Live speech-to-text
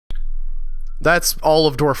That's all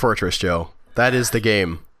of Dwarf Fortress, Joe. That is the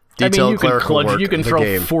game. Detailed clerical work. You can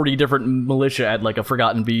throw 40 different militia at like a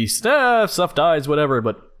forgotten beast. Stuff dies, whatever.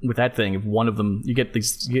 But with that thing, if one of them, you get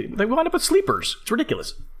these. They wind up with sleepers. It's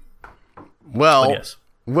ridiculous. Well, yes.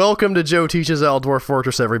 Welcome to Joe Teaches Al Dwarf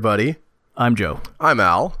Fortress, everybody. I'm Joe. I'm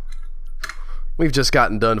Al. We've just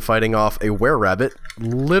gotten done fighting off a were-rabbit.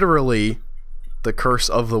 Literally, the curse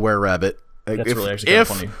of the were-rabbit. That's really actually kind of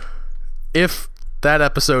funny. If that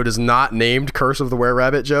episode is not named Curse of the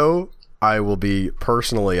Were-Rabbit, Joe, I will be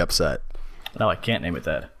personally upset. No, I can't name it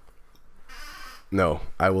that. No,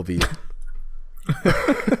 I will be...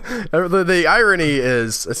 the irony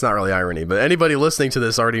is... It's not really irony, but anybody listening to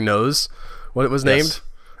this already knows what it was named.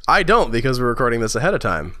 I don't, because we're recording this ahead of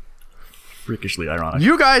time. Freakishly ironic.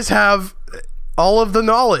 You guys have all of the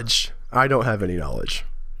knowledge. I don't have any knowledge.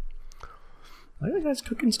 Why are you guys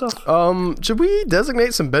cooking stuff? Should we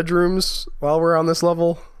designate some bedrooms while we're on this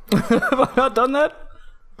level? Have I not done that?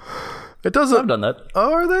 It doesn't... I've done that.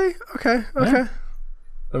 Oh, are they? Okay, okay. Yeah.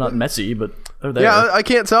 They're not messy, but they're there. Yeah, I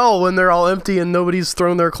can't tell when they're all empty and nobody's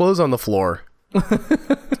thrown their clothes on the floor.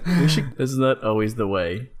 Isn't that always the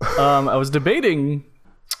way? I was debating...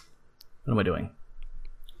 What am I doing?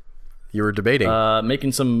 You were debating?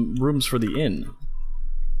 Making some rooms for the inn.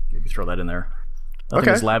 Maybe throw that in there. Nothing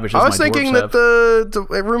as lavish as I was thinking that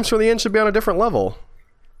the rooms for the inn should be on a different level.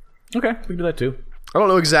 Okay, we can do that too. I don't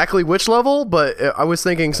know exactly which level, but I was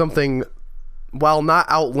thinking something, while not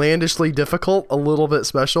outlandishly difficult, a little bit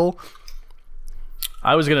special.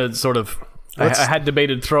 I was going to sort of... I had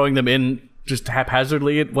debated throwing them in just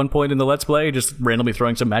haphazardly at one point in the Let's Play, just randomly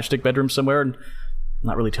throwing some matchstick bedrooms somewhere and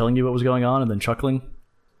not really telling you what was going on and then chuckling.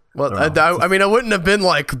 Well, I mean, I wouldn't have been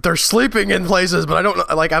like, they're sleeping in places, but I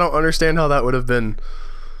don't understand how that would have been.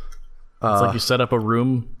 It's like you set up a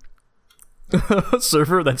room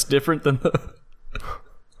server that's different than the...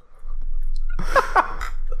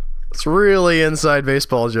 It's really inside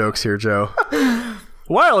baseball jokes here, Joe. A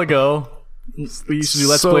while ago, we used to do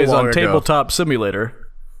Let's Plays on Tabletop Simulator.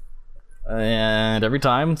 And every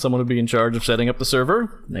time, someone would be in charge of setting up the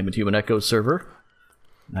server, name it Human Echo's server,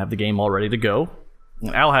 and have the game all ready to go.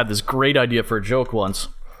 And Al had this great idea for a joke once,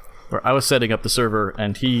 where I was setting up the server,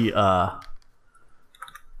 and he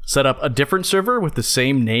set up a different server with the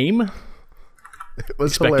same name, it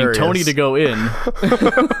was expecting hilarious. Tony to go in,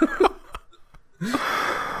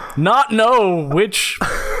 not know which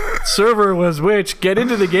server was which, get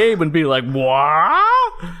into the game and be like, what?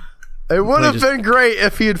 It would have been great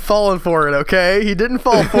if he had fallen for it, okay? He didn't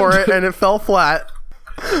fall for it, and it fell flat.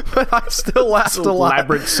 But I still laughed a lot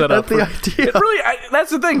elaborate setup at the idea. It really,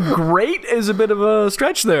 that's the thing. Great is a bit of a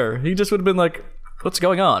stretch there. He just would have been like, "What's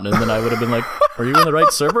going on?" And then I would have been like, "Are you in the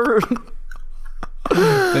right server?"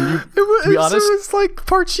 And you, to be honest, it was like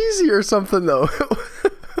Parcheesi or something, though.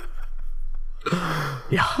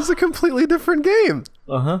 Yeah, it's a completely different game.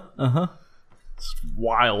 It's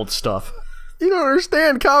wild stuff. You don't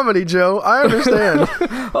understand comedy, Joe. I understand.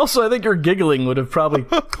 Also, I think your giggling would have probably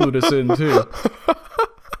clued us in too.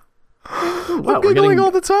 Wow, I'm giggling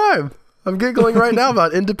all the time. I'm giggling right now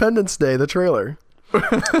about Independence Day, the trailer.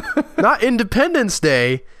 Not Independence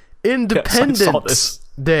Day, Independence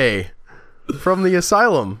Day from the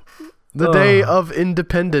asylum. The day of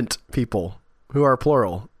independent people, who are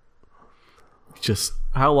plural. Just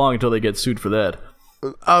how long until they get sued for that?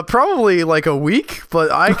 Probably like a week,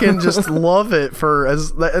 but I can just love it for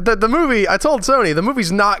as the movie. I told Sony the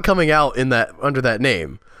movie's not coming out in that under that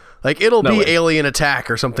name. Like it'll be Alien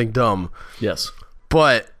Attack or something dumb. Yes,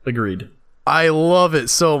 but agreed. I love it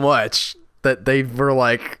so much that they were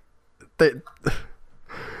like, it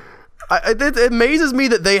amazes me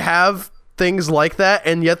that they have things like that,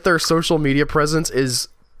 and yet their social media presence is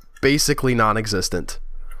basically non-existent.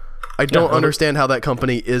 I don't understand how that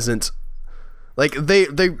company isn't. Like they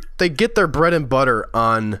get their bread and butter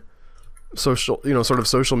on social, sort of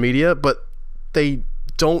social media, but they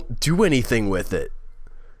don't do anything with it.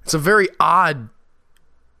 It's a very odd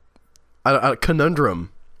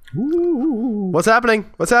conundrum. Ooh. What's happening?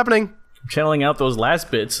 What's happening? I'm channeling out those last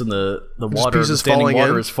bits, and the water, the standing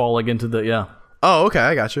water is falling into the Oh, okay,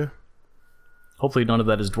 I got you. Hopefully, none of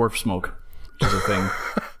that is dwarf smoke. Which is a thing.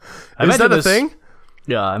 Is that a thing?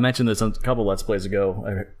 Yeah, I mentioned this a couple Let's Plays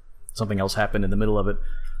ago. Something else happened in the middle of it.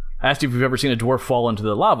 I asked you if you've ever seen a dwarf fall into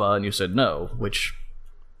the lava, and you said no, which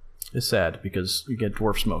is sad because you get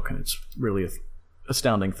dwarf smoke, and it's really an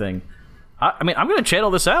astounding thing. I mean, I'm going to channel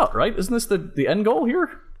this out, right? Isn't this the end goal here?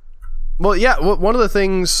 Well, yeah. One of the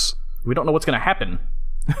things we don't know what's going to happen.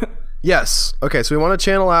 Yes. Okay, so we want to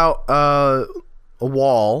channel out a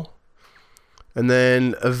wall, and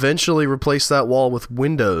then eventually replace that wall with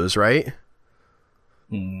windows, right?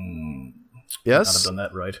 Yes? I've done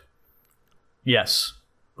that right. Yes.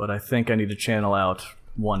 But I think I need to channel out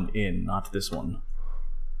one in, not this one.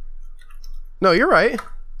 No, you're right.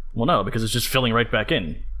 Well, no, because it's just filling right back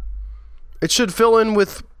in. It should fill in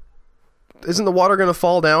with... Isn't the water going to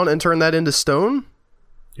fall down and turn that into stone?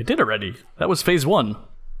 It did already. That was phase 1.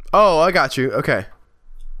 Oh, I got you. Okay.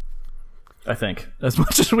 I think. As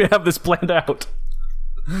much as we have this planned out.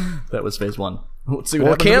 That was phase 1. Let's see what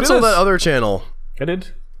happens. Cancel that other channel. I did.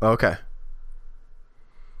 Okay.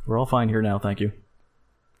 We're all fine here now, thank you.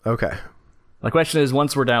 Okay. My question is,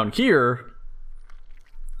 once we're down here,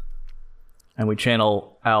 and we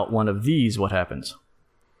channel out one of these, what happens?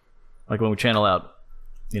 Like when we channel out,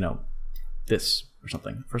 you know, this or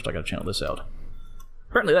something. First I gotta channel this out.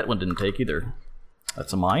 Apparently that one didn't take either.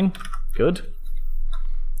 That's a mine. Good.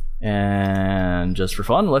 And just for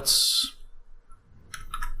fun, let's...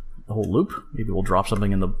 the whole loop. Maybe we'll drop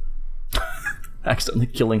something in the... accidentally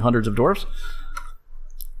killing hundreds of dwarves.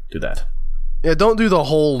 Do that. Yeah, don't do the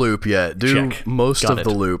whole loop yet. Do Check. most Got of it.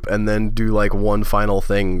 the loop, and then do like one final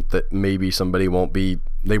thing that maybe somebody won't be...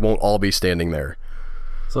 They won't all be standing there.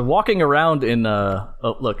 So walking around in...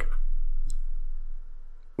 oh, look.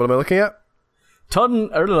 What am I looking at?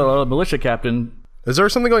 Militia captain Is there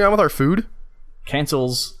something going on with our food?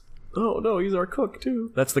 cancels... Oh, no, he's our cook,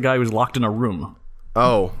 too. That's the guy who's locked in a room.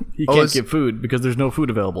 Oh. He can't get food because there's no food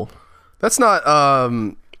available. That's not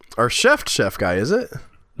our chef guy, is it?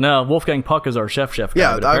 No, Wolfgang Puck is our chef guy.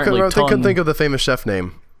 Yeah, but I apparently couldn't think of the famous chef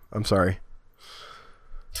name. I'm sorry.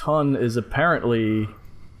 Ton is apparently...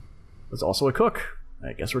 was also a cook.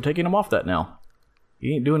 I guess we're taking him off that now.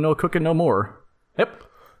 He ain't doing no cooking no more. Yep.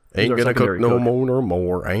 He's Ain't our gonna cook secondary no more no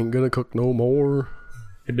more. Ain't gonna cook no more.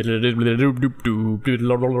 So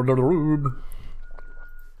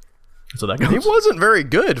that goes. He wasn't very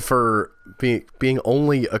good for being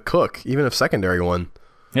only a cook, even if secondary one.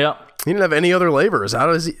 Yeah. He didn't have any other labors. How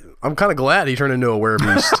does he? I'm kind of glad he turned into a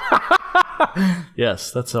werebeast.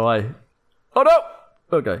 Yes, that's how I... Oh,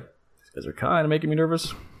 no! Okay. These guys are kind of making me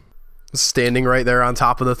nervous. Standing right there on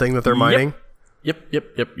top of the thing that they're mining. Yep.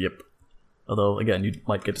 Although, again, you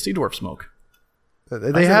might get to see dwarf smoke.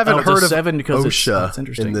 They haven't heard of 7 because OSHA it's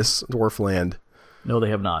interesting. in this dwarf land. No, they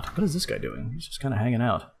have not. What is this guy doing? He's just kind of hanging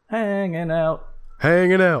out. Hanging out.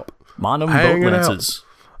 Hanging out. Monum boat Hanging out. lances.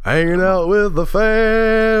 Hanging out with the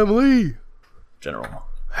family. General.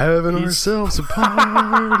 Having ourselves a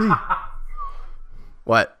party.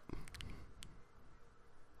 What?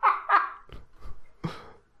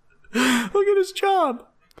 Look at his job.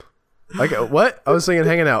 Okay, what? I was singing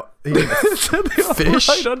hanging out. Fish?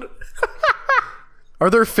 Are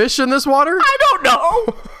there fish in this water? I don't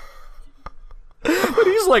know. But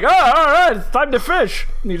he's like, all right, it's time to fish.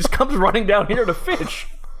 And he just comes running down here to fish.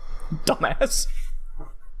 Dumbass.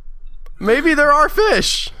 Maybe there are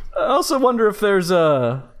fish. I also wonder if there's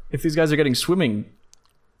if these guys are getting swimming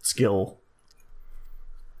skill.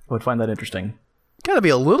 I would find that interesting. Gotta be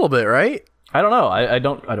a little bit, right? I don't know. I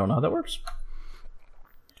don't know how that works.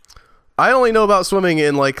 I only know about swimming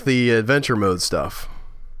in like the adventure mode stuff.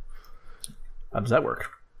 How does that work?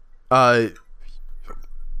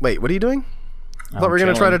 Wait, what are you doing? I thought we were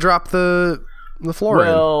gonna try to drop the floor in.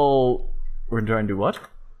 Well, we're gonna try and do what?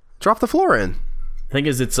 Drop the floor in. Thing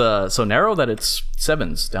is, it's so narrow that it's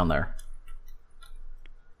 7s down there.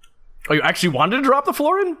 Oh, you actually wanted to drop the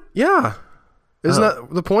floor in? Yeah. Isn't that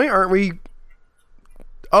the point? Aren't we...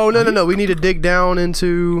 Oh, no. We need to dig down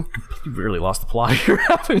into... You really lost the plot here,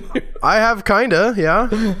 haven't you? I have kinda, yeah.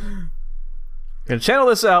 Gonna channel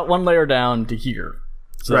this out one layer down to here.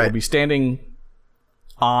 So Right. we'll be standing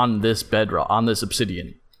on this bedrock, on this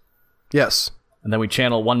obsidian. Yes. And then we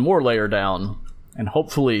channel one more layer down, and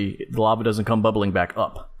hopefully the lava doesn't come bubbling back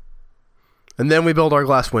up. And then we build our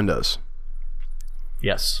glass windows.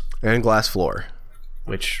 Yes. And glass floor.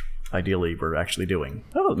 Which, ideally, we're actually doing.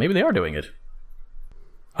 Oh, maybe they are doing it.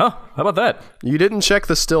 Huh, how about that? You didn't check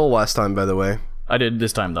the still last time, by the way. I did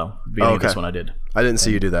this time, though. Beginning of this one, I did. I didn't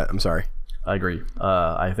see you do that. I'm sorry. I agree.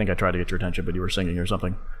 I think I tried to get your attention, but you were singing or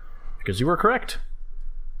something. Because you were correct.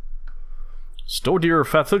 Stodir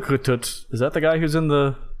Fathukutut. Is that the guy who's in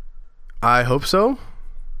the... I hope so.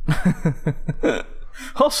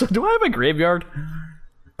 Also, do I have a graveyard?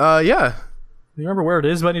 Yeah. Do you remember where it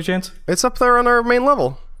is by any chance? It's up there on our main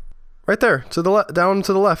level. Right there. To the down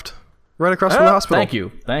to the left. Right across from the hospital.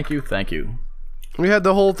 Thank you. We had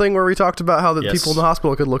the whole thing where we talked about how the Yes. people in the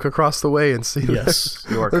hospital could look across the way and see Yes,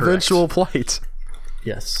 you are their correct. eventual plight.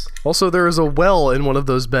 Yes, Also, there is a well in one of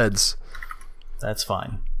those beds. that's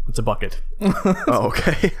fine. It's a bucket. Oh,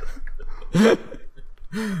 okay.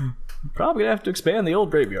 Probably gonna have to expand the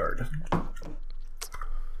old graveyard.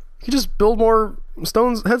 You could just build more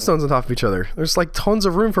headstones on top of each other. There's like tons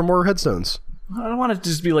of room for more headstones. I don't want it to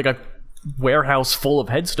just be like a warehouse full of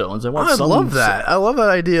headstones. I love that. I love that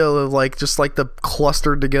idea of like just like the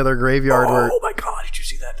clustered together graveyard. Oh my god! Did you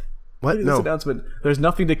see that? What? No. Announcement. There's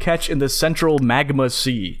nothing to catch in the central magma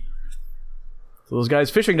sea. So those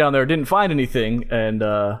guys fishing down there didn't find anything, and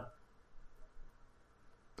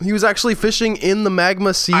he was actually fishing in the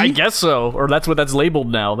magma sea? I guess so, or that's what that's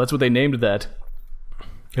labeled now. That's what they named that.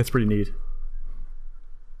 That's pretty neat.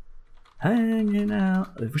 Hanging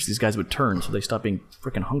out. I wish these guys would turn so they stop being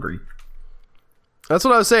freaking hungry. That's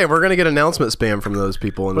what I was saying. We're gonna get announcement spam from those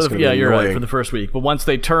people, and yeah, you're right, for the first week. But once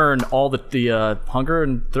they turn, all the hunger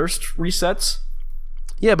and thirst resets.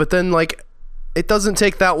 Yeah, but then like, it doesn't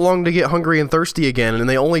take that long to get hungry and thirsty again, and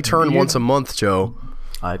they only turn once a month, Joe.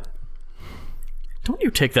 Don't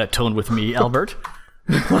you take that tone with me, Albert.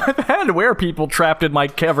 I've had were people trapped in my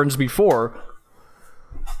caverns before.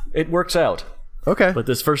 It works out. Okay. But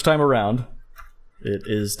this first time around, it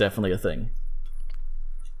is definitely a thing.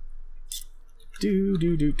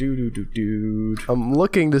 I'm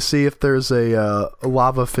looking to see if there's a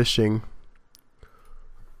lava fishing.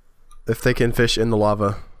 If they can fish in the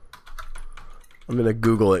lava. I'm gonna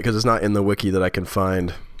Google it because it's not in the wiki that I can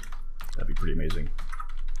find. That'd be pretty amazing.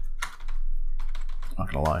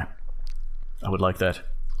 Not gonna lie. I would like that.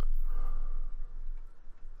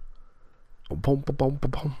 I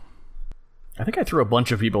think I threw a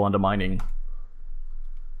bunch of people onto mining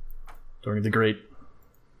during the great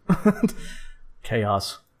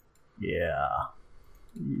chaos. Yeah.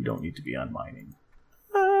 You don't need to be on mining.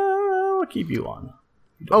 I'll keep you on.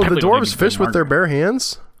 Oh, the dwarves fish with their bare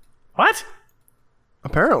hands? What?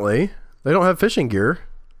 Apparently. They don't have fishing gear.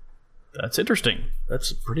 That's interesting.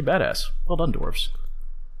 That's pretty badass. Well done, dwarves.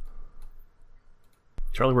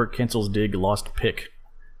 Charlie Work cancels dig, lost pick.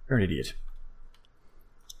 You're an idiot.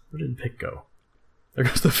 Where did pick go? There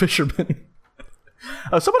goes the fisherman.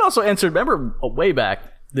 Someone also answered, remember way back,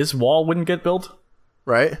 this wall wouldn't get built?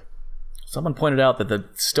 Right. Someone pointed out that the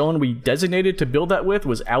stone we designated to build that with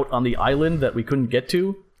was out on the island that we couldn't get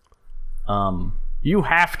to. You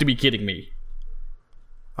have to be kidding me.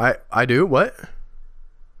 I do? What?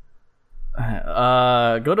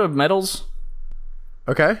 Go to metals.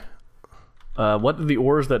 Okay. What are the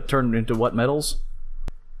ores that turn into what metals?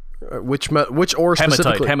 Which ore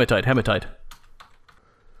specifically? Hematite.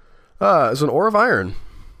 It's an ore of iron.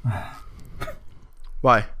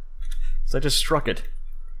 Why? So I just struck it.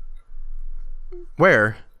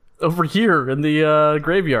 Where? Over here in the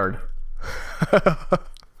graveyard.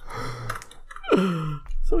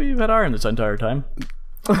 So you've had iron this entire time.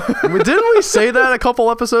 Didn't we say that a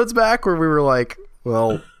couple episodes back where we were like,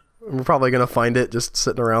 well, we're probably going to find it just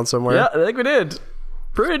sitting around somewhere? Yeah, I think we did.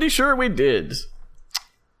 Pretty sure we did.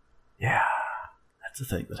 Yeah, that's the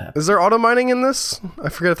thing that happened. Is there auto mining in this? I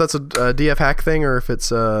forget if that's a DF hack thing or if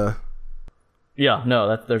it's Yeah,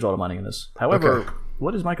 no, there's auto mining in this. However,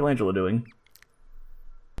 what is Michelangelo doing?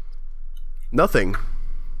 Nothing.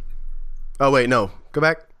 Oh wait, no. Go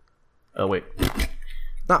back. Oh wait.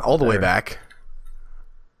 Not all the way back.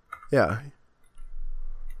 Yeah.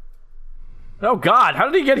 Oh god, how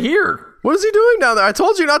did he get here? What is he doing down there? I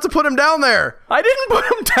told you not to put him down there. I didn't put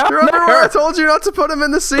him down there. Remember where I told you not to put him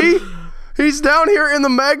in the sea? He's down here in the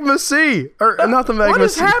magma sea. Or not the magma sea. What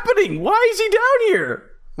is happening? Why is he down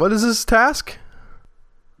here? What is his task?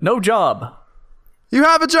 No job. You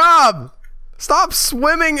have a job. Stop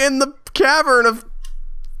swimming in the cavern of...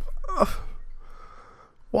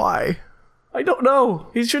 Why? I don't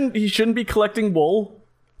know. He shouldn't be collecting wool.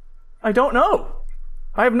 I don't know.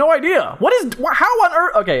 I have no idea. How on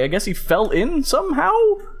earth? Okay, I guess he fell in somehow?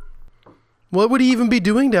 What would he even be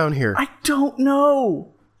doing down here? I don't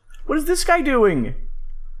know. What is this guy doing?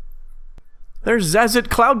 There's Zazit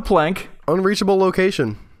Cloudplank. Unreachable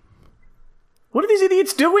location. What are these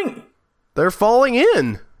idiots doing? They're falling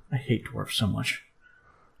in. I hate dwarves so much.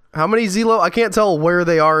 How many Z-level? I can't tell where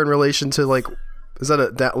they are in relation to, like... Is that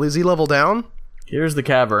a Z-level down? Here's the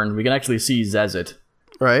cavern. We can actually see Zazit.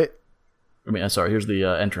 Right. I mean, sorry, here's the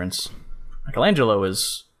entrance. Michelangelo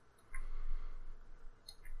is...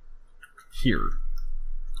 here.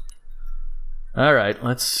 Alright,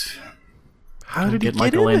 let's... How did he get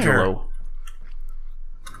Michelangelo. in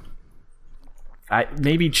there?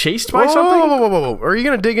 Maybe chased by something? Whoa. Are you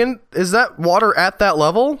going to dig in? Is that water at that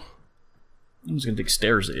level? I'm just going to dig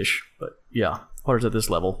stairs-ish, but yeah. Water's at this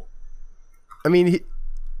level. I mean,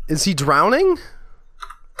 is he drowning?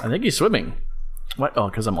 I think he's swimming. What? Oh,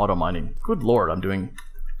 because I'm auto-mining. Good lord, I'm doing...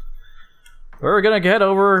 We're going to get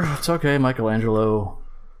over. It's okay, Michelangelo.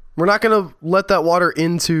 We're not going to let that water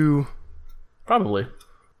into... Probably.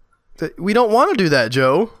 We don't want to do that,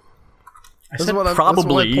 Joe. That's what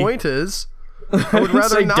my point is. I would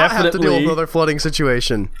rather not have to deal with another flooding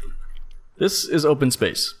situation. This is open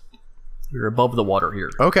space. We're above the water here.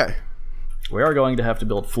 Okay. We are going to have to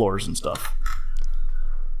build floors and stuff.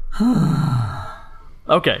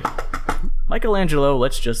 Okay. Michelangelo,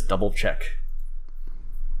 let's just double check.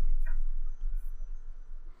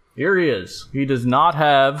 Here he is. He does not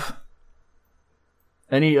have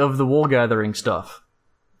any of the wool gathering stuff.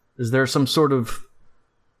 Is there some sort of...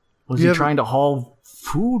 Was he trying to haul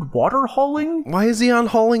food? Water hauling? Why is he on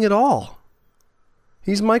hauling at all?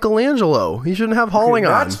 He's Michelangelo. He shouldn't have hauling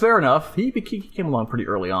on. That's fair enough. He came along pretty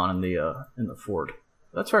early on in the ford.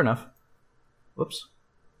 That's fair enough. Whoops.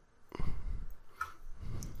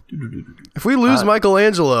 If we lose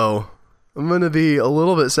Michelangelo, I'm going to be a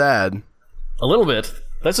little bit sad. A little bit?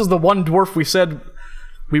 This is the one dwarf we said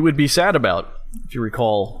we would be sad about, if you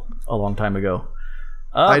recall, a long time ago.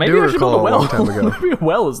 I do recall a long time ago. Maybe a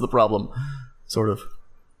well is the problem. Sort of.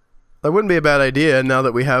 That wouldn't be a bad idea now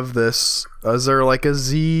that we have this. Is there like a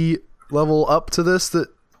Z level up to this that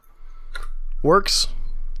works?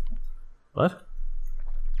 What?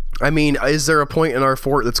 I mean, is there a point in our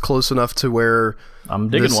fort that's close enough to where... I'm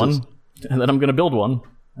digging one, and then I'm going to build one,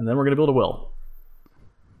 and then we're going to build a well.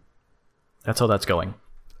 That's how that's going.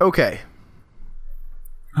 Okay.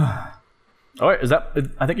 Alright, is that...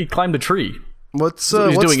 I think he climbed a tree. What's the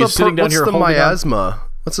miasma?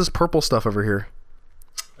 What's this purple stuff over here?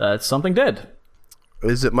 It's something dead.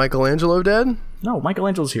 Is it Michelangelo dead? No,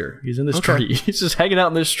 Michelangelo's here. He's in this tree. He's just hanging out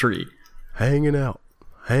in this tree. Hanging out.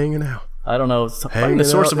 Hanging out. I don't know. Finding the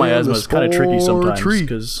source of miasma is kind of tricky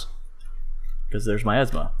sometimes because there's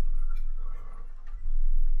miasma.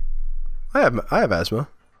 I have asthma.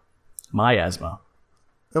 Miasma.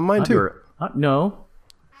 And mine too. No.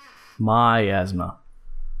 Miasma.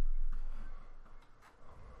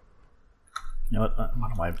 You know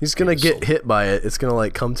what? He's gonna get hit by it. It's gonna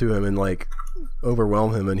like come to him and like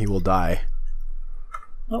overwhelm him, and he will die.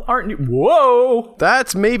 Well, aren't you? Whoa!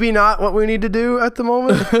 That's maybe not what we need to do at the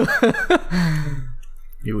moment.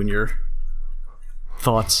 You and your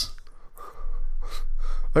thoughts.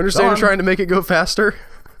 I understand you're trying to make it go faster.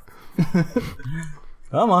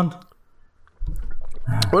 Come on.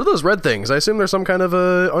 What are those red things? I assume there's some kind of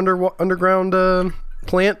a underground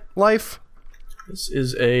plant life. This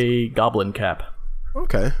is a goblin cap.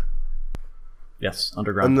 Okay. Yes,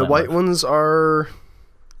 underground. And the white ones are...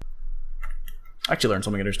 I actually learned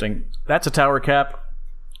something interesting. That's a tower cap.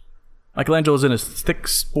 Michelangelo's in a thick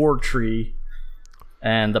spore tree.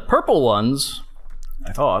 And the purple ones,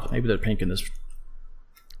 I thought, maybe they're pink in this.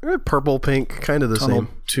 Purple, pink, kind of the same.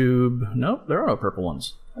 Tube. Nope, there are no purple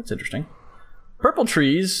ones. That's interesting. Purple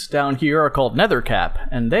trees down here are called nether cap,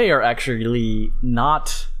 and they are actually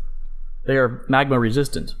not... They are magma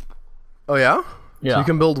resistant. Oh, yeah? Yeah. So you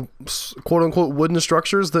can build quote-unquote wooden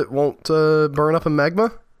structures that won't burn up in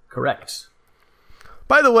magma? Correct.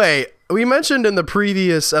 By the way, we mentioned in the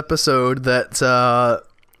previous episode that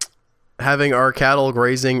having our cattle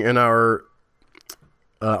grazing in our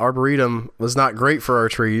arboretum was not great for our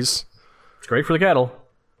trees. It's great for the cattle.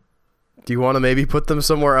 Do you want to maybe put them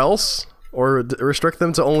somewhere else? Or restrict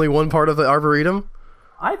them to only one part of the arboretum?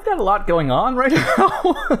 I've got a lot going on right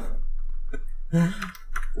now.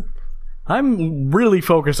 I'm really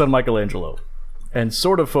focused on Michelangelo. And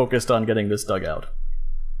sort of focused on getting this dug out.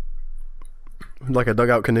 Like a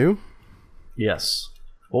dugout canoe? Yes.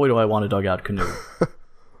 Boy, do I want a dugout canoe.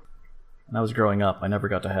 When I was growing up, I never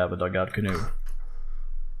got to have a dugout canoe.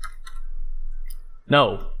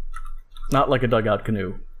 No. Not like a dugout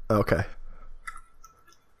canoe. Okay.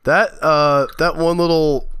 That one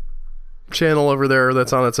little channel over there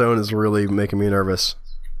that's on its own is really making me nervous.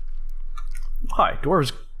 Hi,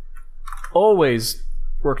 dwarves always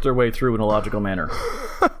work their way through in a logical manner.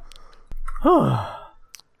 The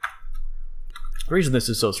reason this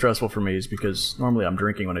is so stressful for me is because normally I'm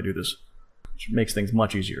drinking when I do this, which makes things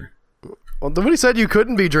much easier. Well, nobody said you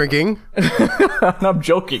couldn't be drinking. I'm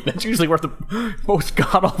joking. That's usually where the most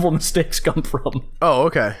god-awful mistakes come from. Oh,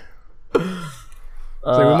 okay.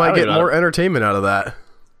 So we might get more entertainment out of that.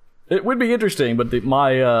 It would be interesting, but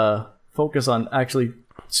my focus on actually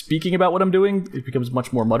speaking about what I'm doing, it becomes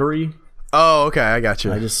much more muttery. Oh, okay, I got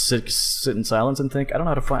you. I just sit in silence and think, I don't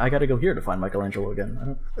know how to find... I gotta go here to find Michelangelo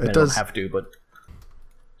again. I don't have to, but...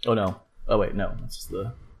 Oh, no. Oh, wait, no. That's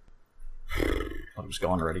the... Oh, it was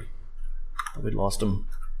gone already. Oh, we lost him.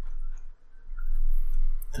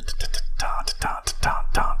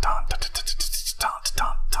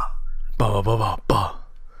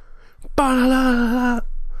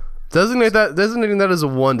 Designating that as a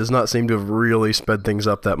 1 does not seem to have really sped things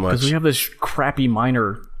up that much. Because we have this crappy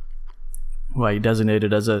miner who I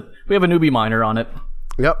designated as a... We have a newbie miner on it.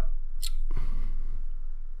 Yep.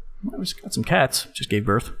 Well, we just got some cats. Just gave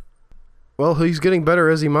birth. Well, he's getting better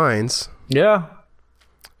as he mines. Yeah.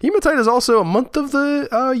 Hematite is also a month of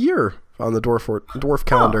the year on the dwarf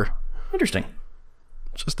calendar. Oh, interesting.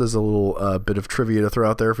 Just as a little bit of trivia to throw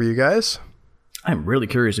out there for you guys. I'm really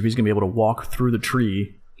curious if he's going to be able to walk through the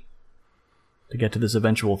tree to get to this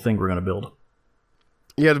eventual thing we're going to build.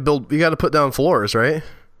 You got to put down floors, right?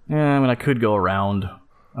 Yeah, I mean, I could go around.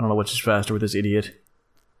 I don't know which is faster with this idiot.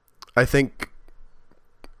 I think...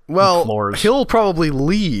 Well, he'll probably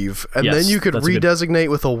leave, and then you could redesignate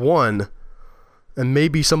with a 1, and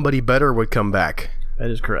maybe somebody better would come back. That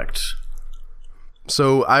is correct.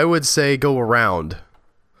 So I would say go around.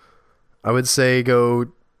 I would say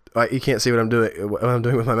go... you can't see what I'm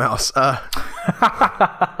doing with my mouse.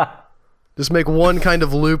 Just make one kind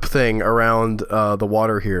of loop thing around the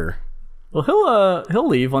water here. Well, he'll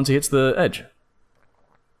leave once he hits the edge.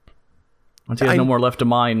 Once he has no more left to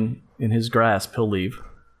mine in his grasp, he'll leave.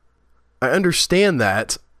 I understand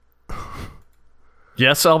that.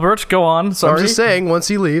 Yes, Albert, go on. Sorry. I'm just saying, once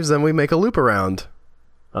he leaves, then we make a loop around.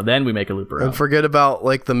 Oh, then we make a loop around. And forget about,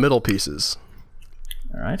 like, the middle pieces.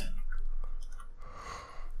 All right.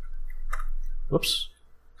 Whoops.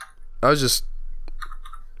 I was just...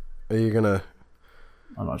 Are you gonna...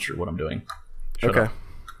 I'm not sure what I'm doing. Shut okay. up.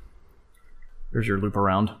 Here's your loop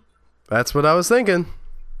around. That's what I was thinking.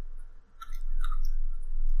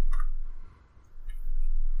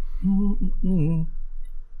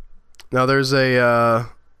 Now there's a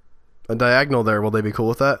diagonal there. Will they be cool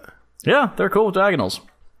with that? Yeah, they're cool with diagonals.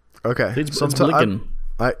 Okay. It's blinking.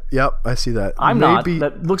 Yep, I see that. I'm not.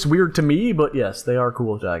 That looks weird to me, but yes, they are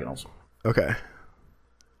cool with diagonals. Okay.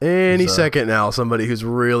 Any second now, somebody who's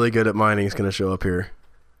really good at mining is going to show up here.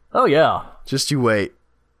 Oh, yeah. Just you wait.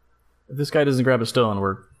 If this guy doesn't grab a stone,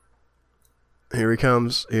 we're... Here he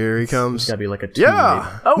comes. Here he comes. It's got to be like a 2.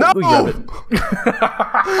 Yeah! Oh, no! we grab it.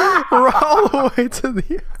 We're all the way to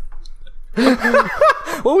the...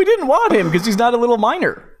 Well, we didn't want him because he's not a little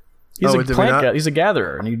miner. He's a plant guy. He's a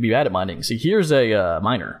gatherer, and he'd be bad at mining. See, here's a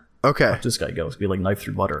miner. Okay. Watch this guy go. It's going to be like knife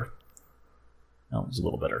through butter. Oh, it's a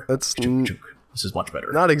little better. That's... This is much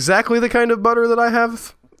better. Not exactly the kind of butter that I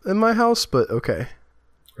have in my house, but okay.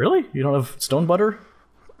 Really? You don't have stone butter?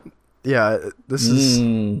 Yeah, this is...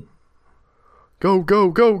 Go, go,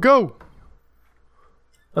 go, go!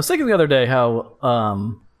 I was thinking the other day how...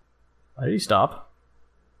 Why did he stop?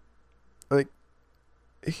 Like,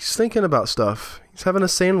 he's thinking about stuff. He's having a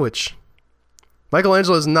sandwich.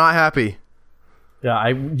 Michelangelo is not happy. Yeah,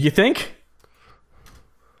 you think?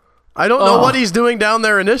 I don't know what he's doing down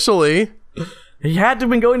there initially. He had to have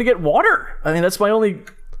been going to get water. I mean, that's my only...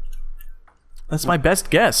 That's my best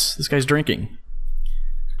guess. This guy's drinking.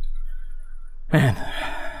 Man.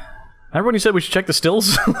 Remember when you said we should check the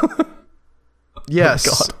stills? Yes.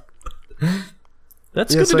 Oh, God.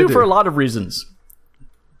 That's good to do for a lot of reasons.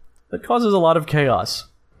 That causes a lot of chaos.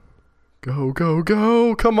 Go, go,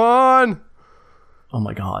 go! Come on! Oh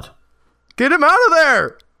my God. Get him out of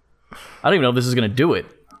there! I don't even know if this is going to do it.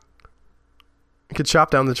 You could chop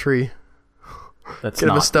down the tree. That's Get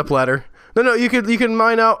him a stepladder. No, you can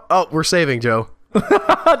mine out... Oh, we're saving, Joe. You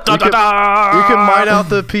can mine out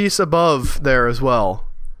the piece above there as well.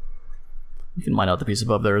 You can mine out the piece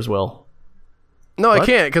above there as well. No, what? I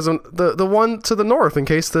can't, because the one to the north, in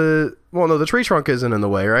case the... Well, no, the tree trunk isn't in the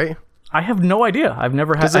way, right? I have no idea. I've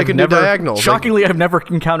never had... Because they can do diagonals. Shockingly, I've never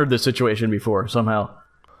encountered this situation before, somehow.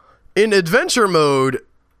 In adventure mode,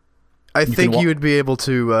 I think you would be able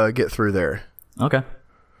to get through there. Okay.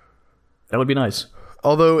 That would be nice.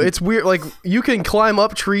 Although, it's weird, like, you can climb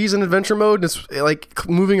up trees in adventure mode, and it's, like,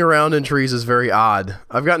 moving around in trees is very odd.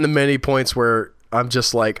 I've gotten to many points where I'm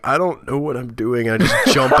just like, I don't know what I'm doing, and I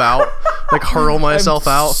just jump out, like, hurl myself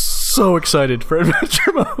out. So excited for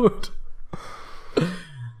adventure mode.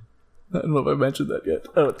 I don't know if I mentioned that yet.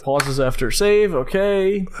 Oh, it pauses after save,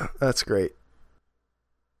 okay. That's great.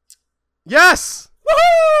 Yes!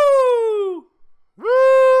 Woohoo!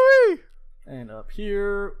 Woo! And up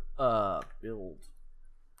here, build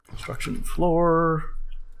construction floor.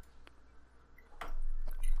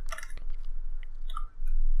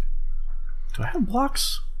 Do I have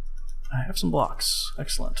blocks? I have some blocks.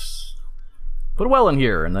 Excellent. Put a well in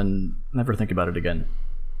here and then never think about it again.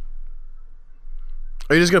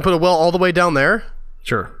 Are you just going to put a well all the way down there?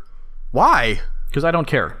 Sure. Why? Because I don't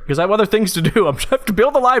care. Because I have other things to do. I have to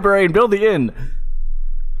build the library and build the inn.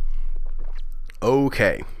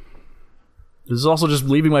 Okay. This is also just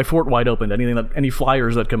leaving my fort wide open to any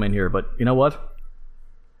flyers that come in here. But you know what?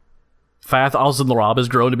 Fath Al-Zinlarab has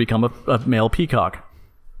grown to become a male peacock.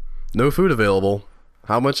 No food available.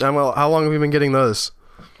 How long have we been getting those?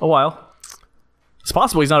 A while. It's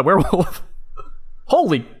possible he's not a werewolf.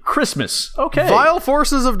 Holy Christmas. Okay. Vile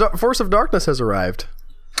force of darkness has arrived.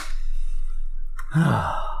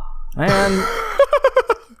 Man.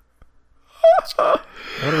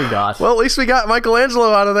 What do we got? Well, at least we got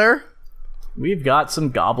Michelangelo out of there. We've got some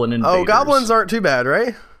goblin invaders. Oh, goblins aren't too bad,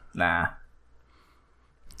 right? Nah.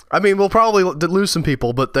 I mean, we'll probably lose some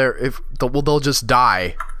people, but they'll just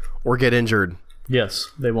die or get injured. Yes,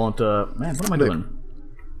 they won't. Man, what am I doing?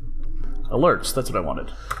 Alerts. That's what I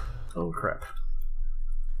wanted. Oh crap.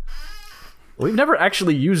 We've never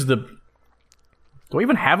actually used the. Do we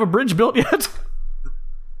even have a bridge built yet?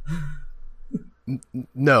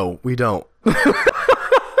 No, we don't.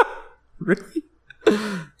 Really?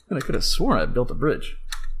 And I could have sworn I built a bridge.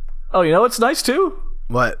 Oh, you know what's nice too?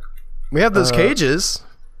 What? We have those cages.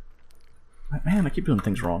 Man, I keep doing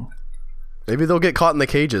things wrong. Maybe they'll get caught in the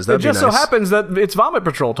cages. That'd be nice. It just so happens that it's vomit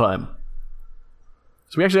patrol time.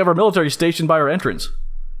 So we actually have our military stationed by our entrance.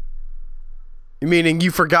 Meaning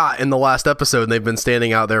you forgot in the last episode and they've been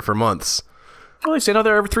standing out there for months. Well, they stand out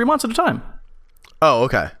there every 3 months at a time. Oh,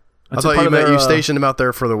 okay. I thought you meant you stationed them out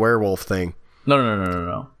there for the werewolf thing.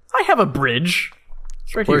 No. I have a bridge.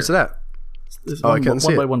 It's right here. Where's it at? I can't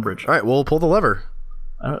see it. 1x1 bridge. All right, we'll pull the lever.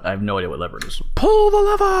 I have no idea what lever it is. Pull the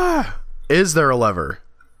lever! Is there a lever?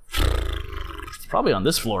 It's probably on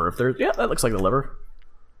this floor. If there, yeah, that looks like the lever.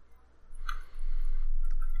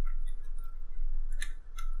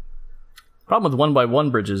 Problem with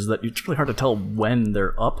 1x1 bridges is that it's really hard to tell when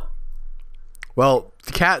they're up. Well,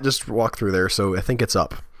 the cat just walked through there, so I think it's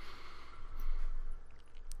up.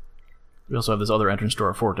 We also have this other entrance to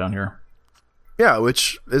our fort down here. Yeah,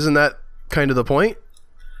 which isn't that kind of the point?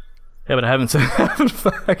 Yeah, but I haven't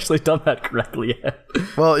actually done that correctly yet.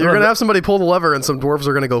 Well, you're going to have somebody pull the lever and some dwarves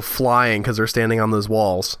are going to go flying because they're standing on those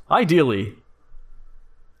walls. Ideally.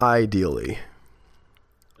 There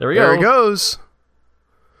we go. There he goes.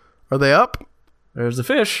 Are they up? There's the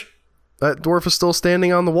fish. That dwarf is still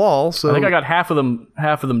standing on the wall, so... I think I got half of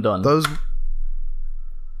them done. Those...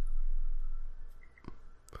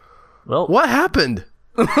 Well... What happened?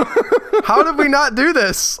 How did we not do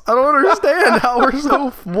this? I don't understand how we're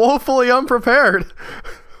so woefully unprepared.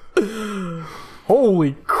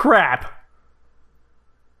 Holy crap.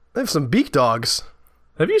 They have some beak dogs.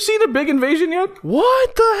 Have you seen a big invasion yet?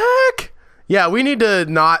 What the heck? Yeah, we need to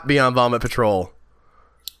not be on vomit patrol.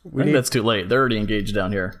 I think that's too late. They're already engaged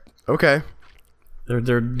down here. Okay.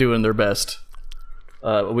 They're doing their best.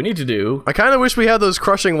 What we need to do... I kind of wish we had those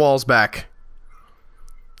crushing walls back.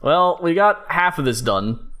 Well, we got half of this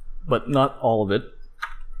done, but not all of it.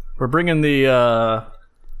 We're bringing the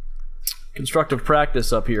constructive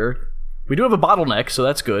practice up here. We do have a bottleneck, so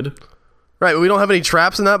that's good. Right, but we don't have any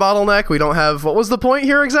traps in that bottleneck. We don't have... What was the point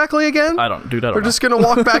here exactly again? I don't know. We're just going to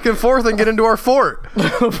walk back and forth and get into our fort.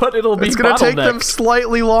 But it'll be It's going to take them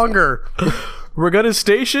slightly longer. We're going to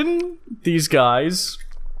station these guys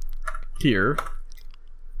here.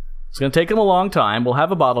 It's going to take them a long time. We'll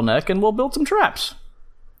have a bottleneck, and we'll build some traps.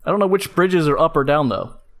 I don't know which bridges are up or down,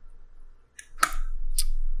 though.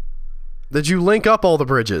 Did you link up all the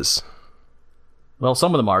bridges? Well,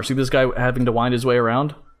 some of them are. See this guy having to wind his way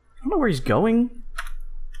around? I don't know where he's going.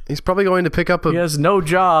 He's probably going to pick up a... He has no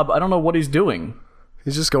job. I don't know what he's doing.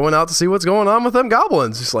 He's just going out to see what's going on with them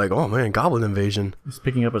goblins. He's like, oh man, goblin invasion. He's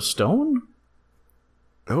picking up a stone?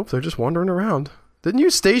 Nope, they're just wandering around. Didn't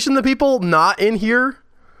you station the people not in here?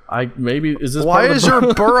 Maybe... Is this Why is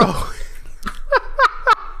your burrow...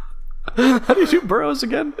 How do you do burrows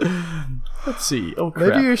again? Let's see. Oh,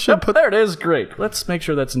 crap. Maybe you should put... There it is. Great. Let's make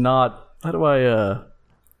sure that's not... How do I,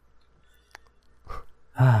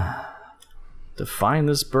 define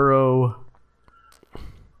this burrow?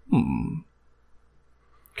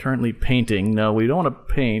 Currently painting. No, we don't want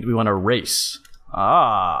to paint. We want to erase.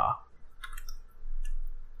 Ah.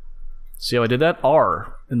 See how I did that?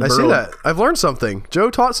 R. In the burrow. See that. I've learned something.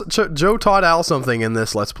 Joe taught Al something in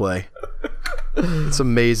this Let's Play. It's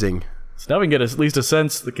amazing. So now we can get at least a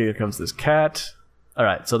sense. Okay, here comes this cat.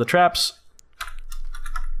 Alright, so the traps...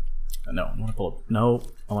 No, I want to pull up. No,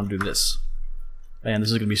 I want to do this. Man,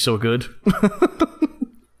 this is going to be so good.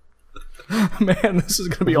 Man, this is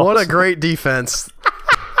going to be awesome. What a great defense.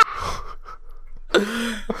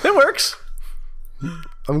 It works.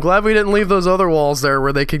 I'm glad we didn't leave those other walls there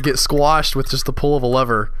where they could get squashed with just the pull of a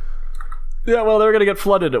lever. Yeah, well, they were going to get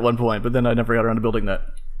flooded at one point, but then I never got around to building that.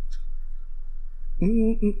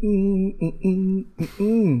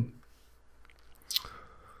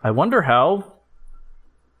 I wonder how...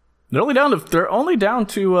 They're only down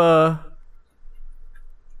to,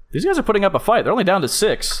 These guys are putting up a fight. They're only down to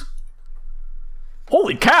 6.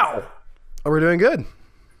 Holy cow! Oh, we're doing good.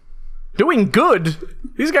 Doing good?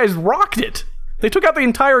 These guys rocked it. They took out the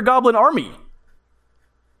entire goblin army.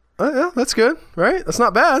 Yeah, that's good, right? That's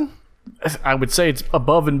not bad. I would say it's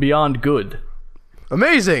above and beyond good.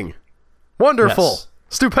 Amazing. Wonderful. Yes.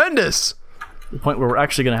 Stupendous. The point where we're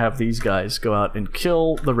actually going to have these guys go out and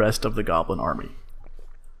kill the rest of the goblin army.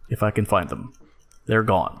 If I can find them. They're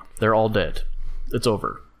gone. They're all dead. It's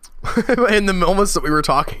over. In the moments that we were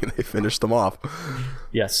talking, they finished them off.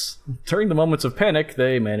 Yes. During the moments of panic,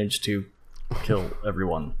 they managed to kill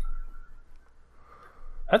everyone.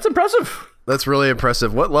 That's impressive. That's really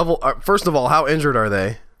impressive. What level? First of all, how injured are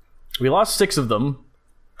they? We lost 6 of them.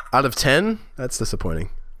 Out of 10? That's disappointing.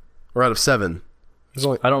 Or out of 7?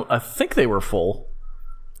 I think they were full.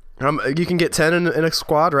 You can get 10 in a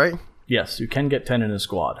squad, right? Yes, you can get 10 in a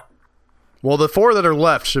squad. Well, the 4 that are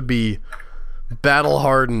left should be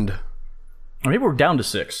battle-hardened. Or maybe we're down to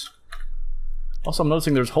 6. Also, I'm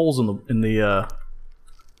noticing there's holes in the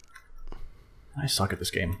I suck at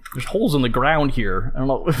this game. There's holes in the ground here. I don't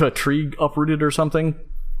know if a tree uprooted or something.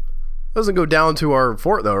 Doesn't go down to our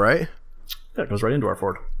fort, though, right? Yeah, it goes right into our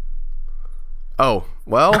fort. Oh,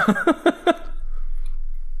 well...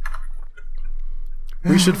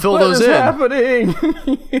 we should fill those in. What is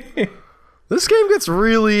happening? This game gets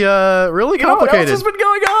really, really complicated. What else has been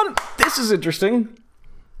going on? This is interesting.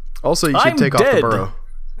 Also, you should take off the burrow.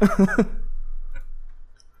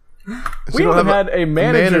 We haven't had a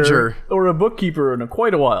manager or a bookkeeper in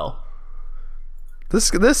quite a while.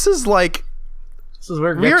 This is like... This is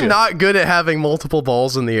where we are not good at having multiple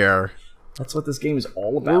balls in the air. That's what this game is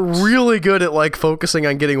all about. We're really good at like focusing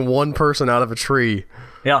on getting one person out of a tree.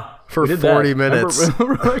 Yeah. For 40 minutes.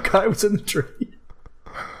 Remember that guy was in the tree?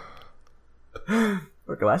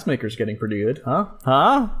 Our glassmaker's getting pretty good, huh?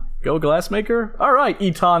 Huh? Go glassmaker? Alright,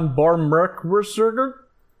 Eton Barmberger.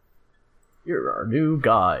 You're our new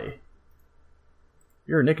guy.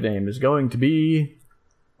 Your nickname is going to be...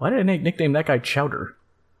 Why did I nickname that guy Chowder?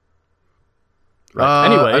 Right.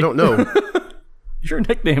 Anyway. I don't know. Your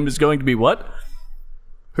nickname is going to be what?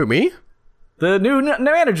 Who, me? The new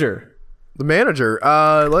manager. The manager.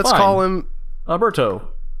 Let's call him... Alberto.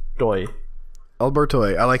 Doy. Alberto.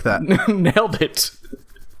 I like that. Nailed it.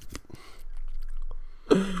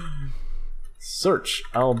 Search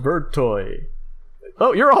Alberto.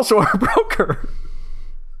 Oh, you're also our broker.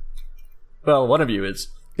 Well, one of you is.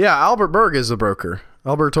 Yeah, Albert Berg is the broker.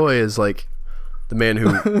 Alberto is like the man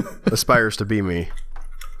who aspires to be me.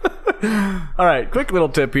 All right, quick little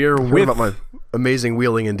tip here. What about my amazing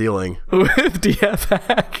wheeling and dealing with DF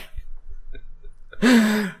Hack?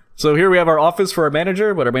 So here we have our office for our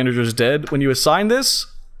manager, but our manager's dead. When you assign this,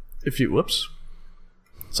 if you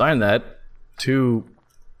assign that to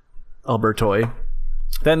Alberto,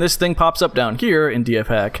 then this thing pops up down here in DF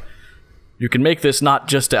Hack. You can make this not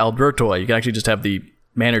just to Alberto. You can actually just have the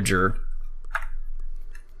manager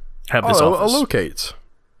have this office. Allocate.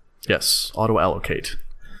 Yes, auto allocate.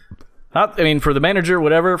 I mean, for the manager,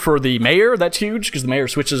 whatever. For the mayor, that's huge, because the mayor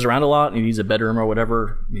switches around a lot and he needs a bedroom or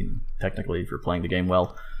whatever. I mean, technically, if you're playing the game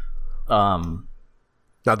well. Not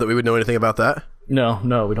that we would know anything about that. No,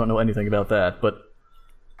 we don't know anything about that. But,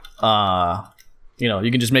 you know,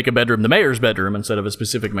 you can just make a bedroom the mayor's bedroom instead of a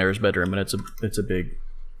specific mayor's bedroom, and it's a big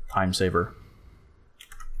time saver.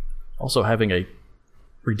 Also, having a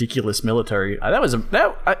ridiculous military.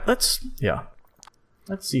 Let's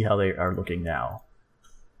see how they are looking now.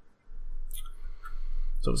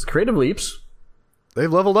 So it's Creative Leaps.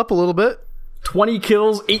 They've leveled up a little bit. 20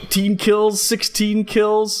 kills, 18 kills, 16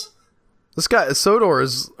 kills. This guy, Sodor,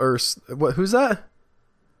 who's that?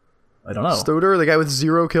 I don't know. Stoder, the guy with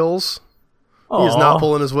 0 kills. Aww. He is not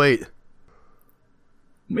pulling his weight.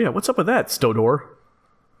 Yeah, what's up with that, Stodor?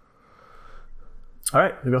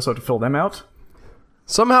 Alright, we also have to fill them out.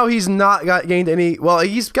 Somehow he's not gained any... Well,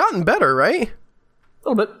 he's gotten better, right? A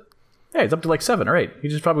little bit. Yeah, he's up to like 7 or 8. He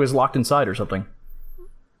just probably was locked inside or something.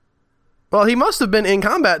 Well, he must have been in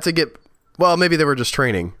combat to get... Well, maybe they were just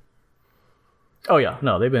training. Oh, yeah.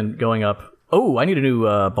 No, they've been going up. Oh, I need a new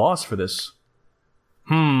boss for this.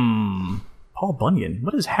 Paul Bunyan.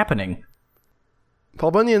 What is happening?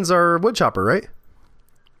 Paul Bunyan's our woodchopper, right?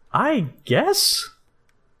 I guess?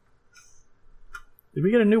 Did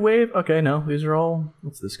we get a new wave? Okay, no. These are all...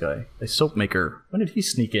 What's this guy? A soap maker. When did he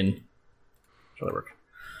sneak in? Shall that work?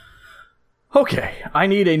 Okay, I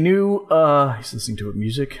need a new, he's listening to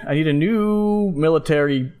music. I need a new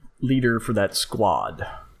military leader for that squad.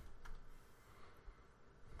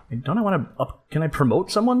 And don't I want to can I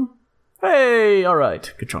promote someone? Hey,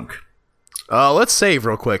 alright, good chunk. Let's save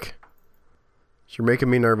real quick. You're making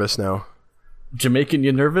me nervous now. Jamaican,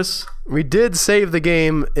 you nervous? We did save the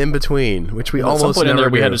game in between, which we almost never never in there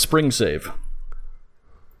do. we had a spring save.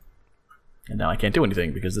 And now I can't do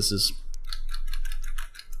anything because this is...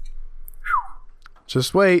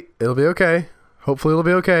 Just wait. It'll be okay. Hopefully it'll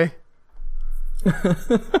be okay.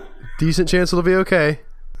 Decent chance it'll be okay.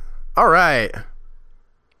 Alright.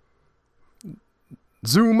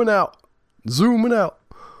 Zooming out. Zooming out.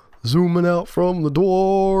 Zooming out from the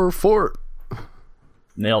Dwarf Fort.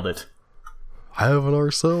 Nailed it. Having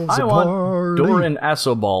ourselves a I party. want Doran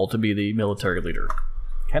Assobal to be the military leader.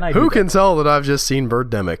 Can I do Who that? can tell that I've just seen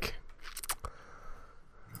Birdemic?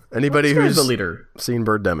 Anybody who's the leader? seen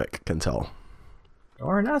Birdemic can tell.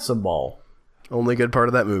 Doran Assobal. Only good part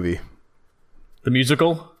of that movie. The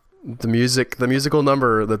musical? The musical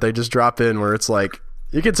number that they just drop in where it's like,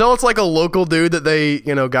 you can tell it's like a local dude that they,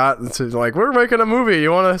 you know, got to, like, we're making a movie.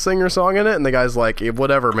 You want to sing your song in it? And the guy's like, yeah,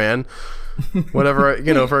 whatever, man. Whatever,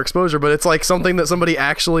 you know, for exposure. But it's like something that somebody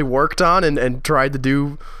actually worked on and tried to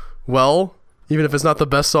do well, even if it's not the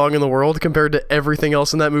best song in the world compared to everything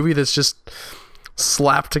else in that movie that's just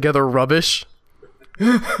slapped together rubbish. I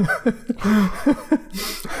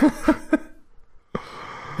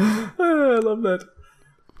love that.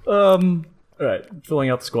 Alright, filling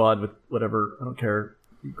out the squad with whatever. I don't care.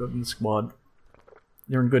 You go in the squad.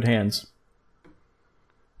 You're in good hands.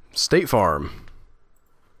 State Farm.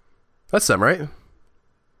 That's them, right?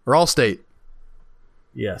 Or Allstate.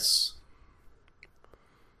 Yes.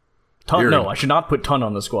 Ton? No, I should not put Ton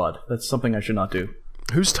on the squad. That's something I should not do.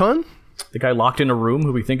 Who's Ton? The guy locked in a room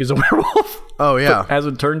who we think is a werewolf. Oh, yeah.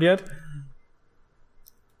 Hasn't turned yet.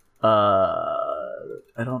 I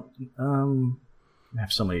don't... I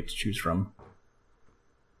have so many to choose from.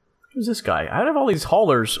 Who's this guy? I have all these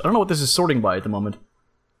haulers. I don't know what this is sorting by at the moment.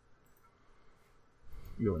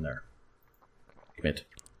 You go in there. Commit.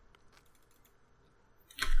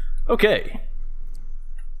 Okay.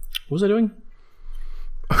 What was I doing?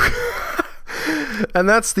 And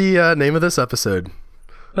that's the name of this episode.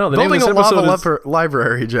 No, the Building name of this a episode is...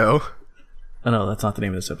 library, Joe. Oh, no, that's not the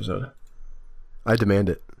name of this episode. I demand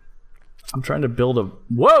it. I'm trying to build a...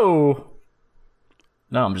 Whoa!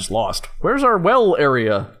 No, I'm just lost. Where's our well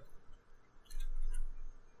area?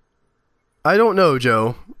 I don't know,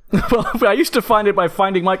 Joe. Well, I used to find it by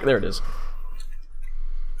finding Mike. There it is.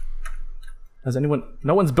 Has anyone...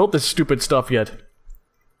 No one's built this stupid stuff yet.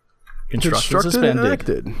 Construction suspended. And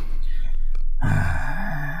enacted.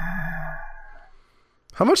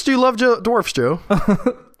 How much do you love dwarfs, Joe?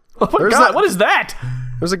 Oh my God, what is that?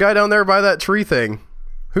 There's a guy down there by that tree thing.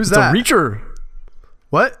 Who's It's that? a Reacher.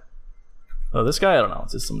 What? Oh, this guy? I don't know.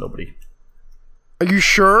 It's just some nobody. Are you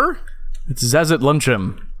sure? It's Zazit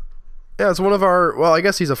Lunchum. Yeah, it's one of our... Well, I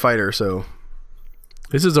guess he's a fighter, so...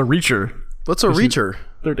 This is a Reacher. What's a Reacher?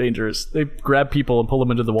 They're dangerous. They grab people and pull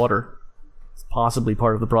them into the water. It's possibly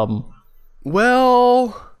part of the problem.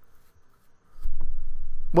 Well...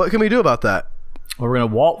 What can we do about that? Well, we're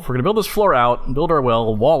gonna build this floor out and build our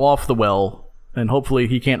well, wall off the well, and hopefully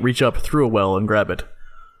he can't reach up through a well and grab it.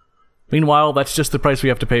 Meanwhile, that's just the price we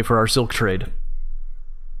have to pay for our silk trade.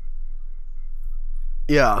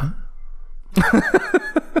 Yeah.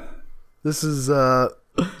 This is, Oh,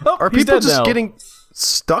 are he's people dead just now. getting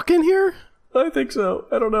stuck in here? I think so.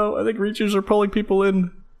 I don't know. I think Reachers are pulling people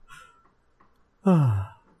in.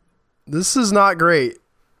 This is not great.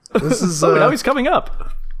 This is, Oh, now he's coming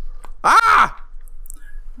up. Ah!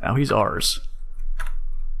 Now he's ours.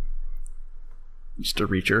 Mr.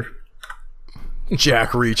 Reacher. Jack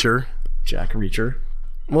Reacher. Jack Reacher.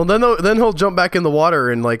 Well, then he'll jump back in the water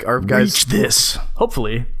and, like, our guys... Reach this.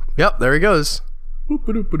 Hopefully. Yep, there he goes. Boop,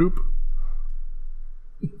 ba-doop, ba-doop.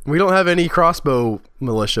 We don't have any crossbow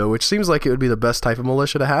militia, which seems like it would be the best type of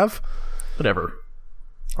militia to have. Whatever.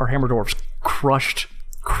 Our hammer dwarfs crushed.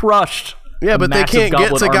 Crushed. Yeah, but they can't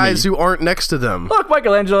get to army. guys who aren't next to them. Look,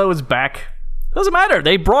 Michelangelo is back. Doesn't matter.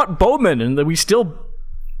 They brought bowmen, and we still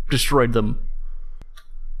destroyed them.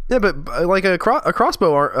 Yeah, but like a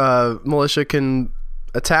crossbow militia can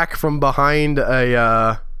attack from behind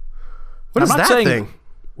a... What is that thing?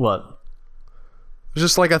 What? It's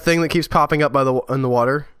just like a thing that keeps popping up in the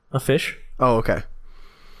water. A fish? Oh, okay.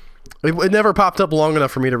 It never popped up long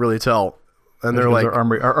enough for me to really tell. And they're like...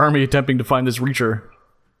 Our army attempting to find this Reacher.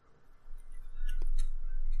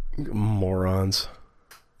 Morons.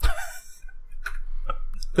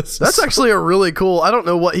 That's actually a really cool... I don't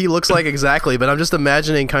know what he looks like exactly, but I'm just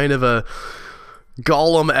imagining kind of a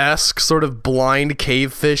Gollum-esque sort of blind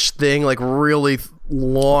cave fish thing, like really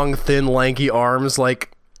long, thin, lanky arms,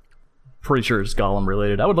 like... Pretty sure it's Gollum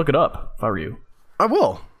related. I would look it up if I were you. I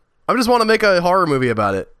will. I just want to make a horror movie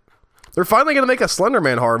about it. They're finally going to make a Slender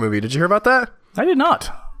Man horror movie. Did you hear about that? I did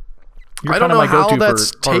not. I don't know how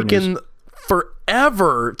that's taken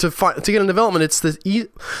forever to get in development. It's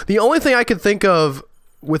the only thing I could think of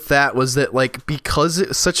with that was that, like, because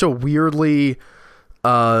it's such a weirdly,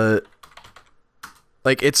 like,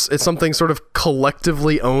 it's something sort of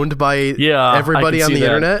collectively owned by everybody on the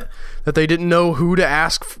internet, that they didn't know who to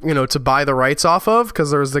ask, you know, to buy the rights off of,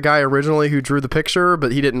 because there was the guy originally who drew the picture,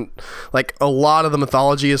 but he didn't, like, a lot of the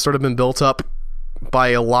mythology has sort of been built up by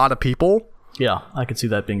a lot of people. Yeah, I could see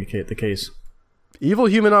that being the case. Evil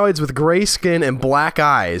humanoids with gray skin and black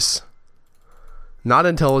eyes. Not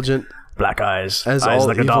intelligent. Black eyes. As eyes all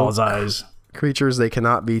like a doll's eyes. Creatures, they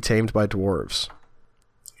cannot be tamed by dwarves.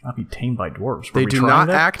 Not be tamed by dwarves. They do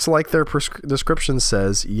not act like their description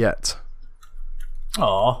says yet.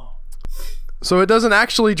 Aw. So it doesn't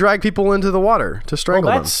actually drag people into the water to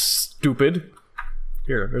strangle them. That's stupid.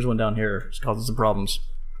 Here, there's one down here. It's causing some problems.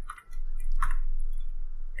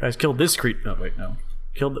 Guys killed this creature. No, wait, no.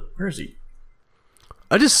 Killed the... Where is he?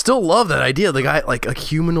 I just still love that idea. The guy, like, a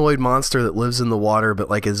humanoid monster that lives in the water, but,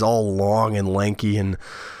 like, is all long and lanky and,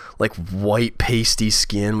 like, white pasty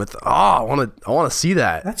skin with... Oh, I want to see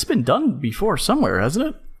that. That's been done before somewhere, hasn't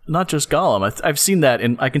it? Not just Gollum. I've seen that,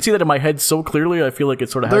 and I can see that in my head so clearly. I feel like it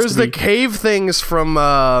sort of has There's to be... the cave things from...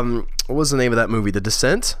 what was the name of that movie? The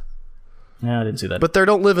Descent? Yeah, I didn't see that. But they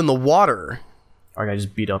don't live in the water. Our guy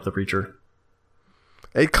just beat up the preacher.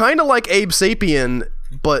 It kind of like Abe Sapien,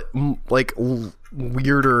 but, like...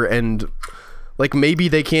 weirder, and like maybe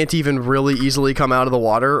they can't even really easily come out of the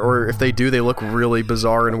water, or if they do, they look really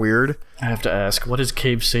bizarre and weird. I have to ask, what is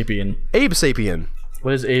Cave Sapien? Abe Sapien.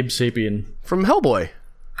 What is Abe Sapien? From Hellboy.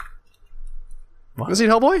 What? Has he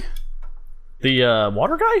seen Hellboy? The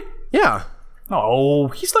water guy? Yeah. Oh,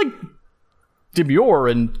 he's like demure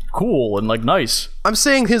and cool and like nice. I'm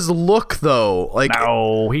saying his look though, like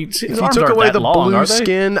no, he took away the blue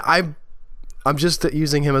skin. I'm just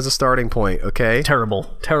using him as a starting point, okay?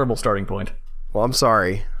 Terrible starting point. Well, I'm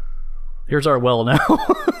sorry. Here's our well now.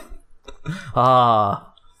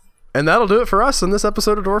 And that'll do it for us in this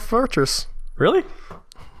episode of Dwarf Fortress. Really?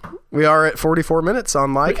 We are at 44 minutes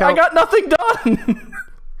on my count. I got nothing done!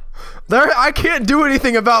 I can't do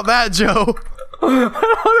anything about that, Joe. I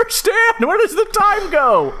don't understand. Where does the time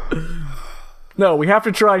go? No, we have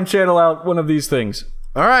to try and channel out one of these things.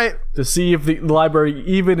 All right. To see if the library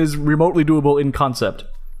even is remotely doable in concept.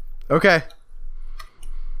 Okay.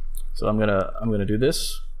 So I'm gonna do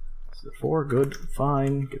this. 4, good,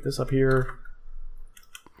 fine. Get this up here.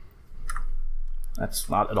 That's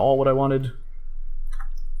not at all what I wanted.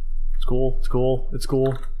 It's cool. It's cool. It's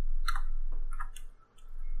cool.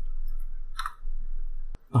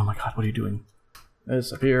 Oh my god, what are you doing?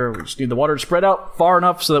 This up here. We just need the water to spread out far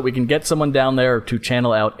enough so that we can get someone down there to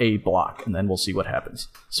channel out a block, and then we'll see what happens.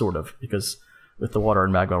 Sort of, because with the water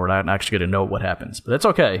and magma, we're not actually going to know what happens. But that's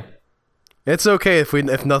okay. It's okay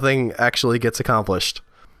if nothing actually gets accomplished.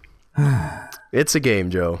 It's a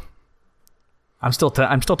game, Joe. I'm still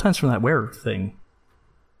tense from that where thing.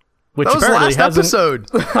 Which that was apparently last episode.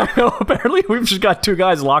 I know. Apparently, we've just got 2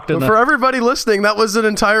 guys locked in. But for everybody listening, that was an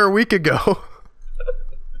entire week ago.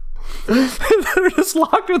 They're just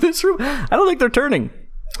locked in this room. I don't think they're turning.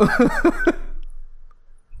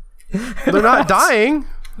 They're not dying.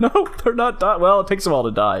 No, they're not dying. Well, it takes them all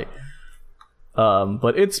to die.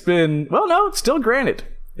 But it's been... Well, no, it's still granite.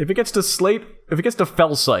 If it gets to slate... If it gets to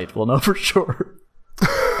fell site, we'll know for sure.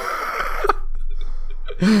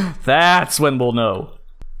 That's when we'll know.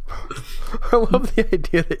 I love the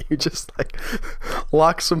idea that you just, like,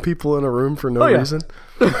 lock some people in a room for no reason.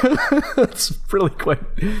 It's really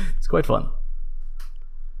it's quite fun.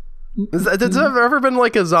 Has there ever been,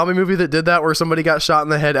 like, a zombie movie that did that, where somebody got shot in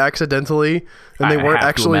the head accidentally and they weren't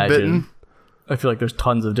actually bitten? I feel like there's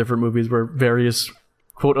tons of different movies where various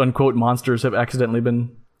quote-unquote monsters have accidentally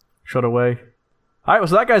been shot away. Alright, well,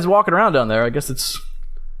 so that guy's walking around down there. I guess it's...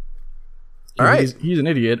 Alright. He's an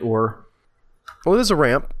idiot, or... Well, there's a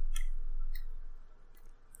ramp.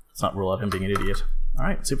 Let's not rule out him being an idiot.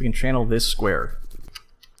 Alright, let's see if we can channel this square.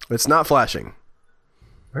 It's not flashing.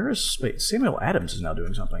 Where is... Wait, Samuel Adams is now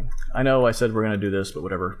doing something. I know I said we're going to do this, but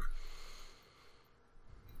whatever.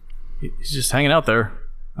 He's just hanging out there.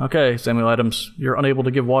 Okay, Samuel Adams, you're unable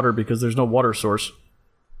to give water because there's no water source.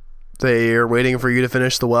 They're waiting for you to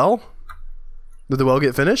finish the well? Did the well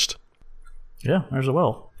get finished? Yeah, there's a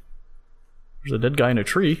well. There's a dead guy in a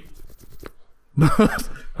tree. I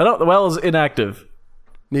don't... The well is inactive.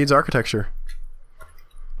 Needs architecture.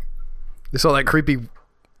 They saw that creepy,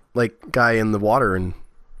 like, guy in the water and...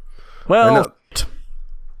 Well...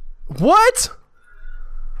 What?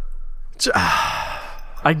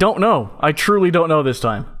 I don't know. I truly don't know this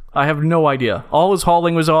time. I have no idea. All his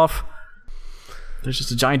hauling was off. There's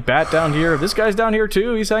just a giant bat down here. This guy's down here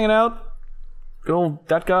too. He's hanging out. Good old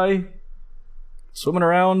that guy. Swimming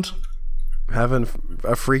around. having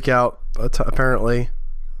a freak out, apparently.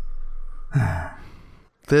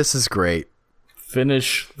 This is great.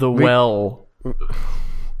 Finish the well.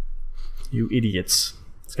 You idiots.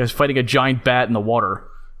 This guy's fighting a giant bat in the water.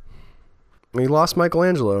 We lost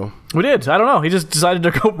Michelangelo. We did. I don't know. He just decided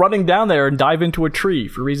to go running down there and dive into a tree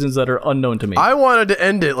for reasons that are unknown to me. I wanted to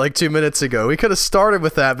end it like 2 minutes ago. We could have started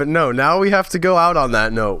with that, but no. Now we have to go out on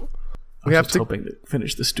that note. We have to hoping to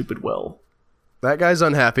finish the stupid well. That guy's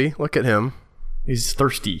unhappy. Look at him. He's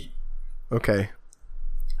thirsty. Okay.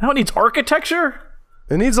 How it needs architecture?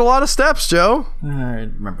 It needs a lot of steps, Joe. I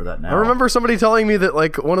remember that now. I remember somebody telling me that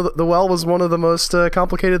like one of the well was one of the most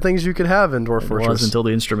complicated things you could have in Dwarf Fortress. It was until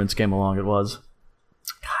the instruments came along. It was.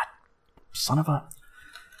 God, son of a.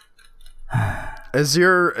 Is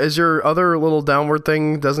your other little downward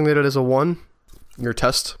thing designated as a 1? Your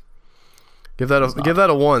test. Give that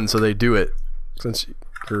a 1 so they do it. Since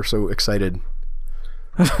you're so excited.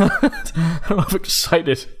 I don't know if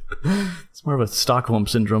excited. It's more of a Stockholm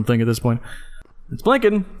syndrome thing at this point. It's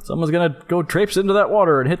blinking. Someone's gonna go traipse into that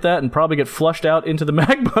water and hit that and probably get flushed out into the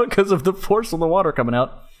magma because of the force of the water coming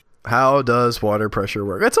out. How does water pressure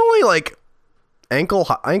work? It's only like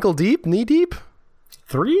ankle deep, knee deep.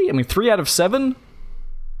 3? I mean, 3 out of 7.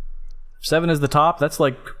 7 is the top. That's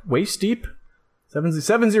like waist deep.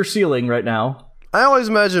 7's your ceiling right now. I always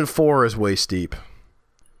imagine 4 is waist deep.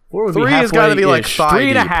 4 would be 3 has got to be like 5 3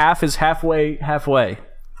 and a deep. half is halfway to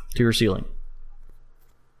your ceiling.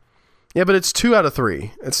 Yeah, but it's 2 out of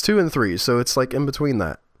 3. It's 2 and 3, so it's like in between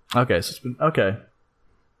that. Okay, so okay.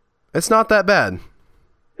 It's not that bad.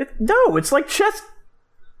 No, it's like chest.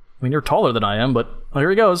 I mean, you're taller than I am, but here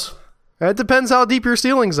he goes. It depends how deep your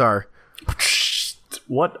ceilings are.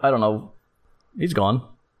 What? I don't know. He's gone.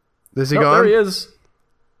 Is he gone? There he is.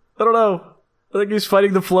 I don't know. I think he's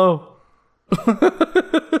fighting the flow. All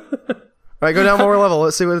right, go down more level.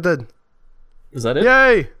 Let's see what it did. Is that it?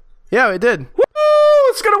 Yay! Yeah, it did. Woo!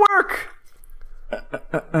 It's gonna work!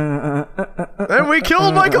 And we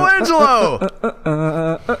killed Michelangelo!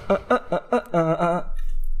 I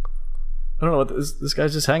don't know what this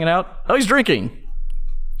guy's just hanging out. Oh, he's drinking.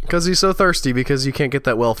 Because he's so thirsty because you can't get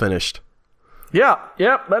that well finished. Yeah,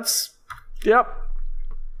 yep.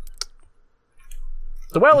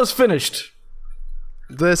 The well is finished.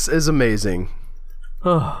 This is amazing.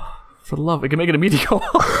 Oh, for the love, we can make it immediately.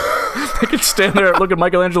 I could stand there and look at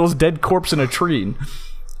Michelangelo's dead corpse in a tree and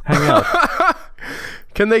hang out.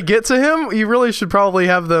 Can they get to him? You really should probably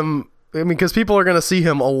have them. I mean, because people are going to see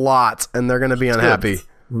him a lot and they're going to be unhappy.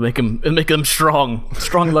 Make him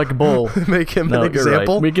strong like a bull. Make him an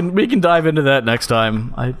example. Right. We can dive into that next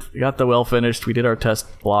time. I got the well finished. We did our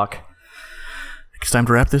test block. It's time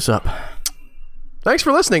to wrap this up. Thanks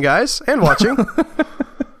for listening, guys, and watching.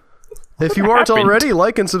 If you aren't already,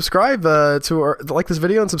 like and subscribe like this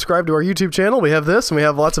video and subscribe to our YouTube channel. We have this, and we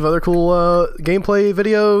have lots of other cool gameplay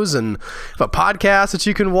videos and a podcast that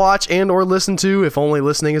you can watch and or listen to. If only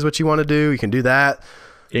listening is what you want to do, you can do that.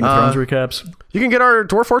 Game of Thrones recaps. You can get our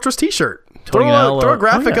Dwarf Fortress t-shirt. Throw a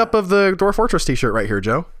graphic up of the Dwarf Fortress t-shirt right here,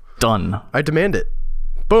 Joe. Done. I demand it.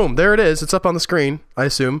 Boom, there it is. It's up on the screen, I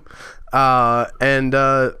assume. And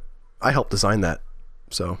I helped design that,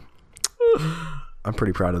 so I'm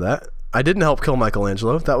pretty proud of that. I didn't help kill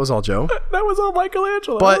Michelangelo. That was all Joe. That was all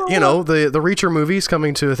Michelangelo. But, you know, the Reacher movie's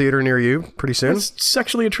coming to a theater near you pretty soon. I'm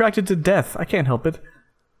sexually attracted to death. I can't help it.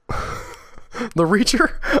 The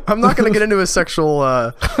Reacher? I'm not going to get into his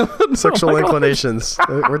sexual inclinations.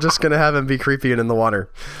 We're just going to have him be creepy and in the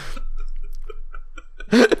water.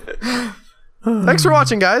 Thanks for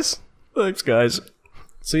watching, guys. Thanks, guys.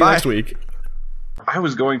 See you next week. I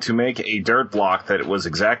was going to make a dirt block that was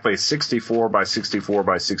exactly 64 by 64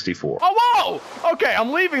 by 64. Oh, whoa! Okay,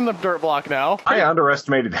 I'm leaving the dirt block now. I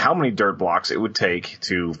underestimated how many dirt blocks it would take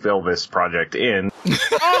to fill this project in.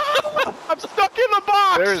 Oh, I'm stuck in the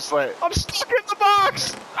box! Seriously. I'm stuck in the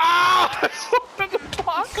box! Ah! I'm stuck in the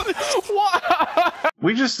box! What?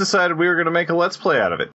 We just decided we were going to make a Let's Play out of it.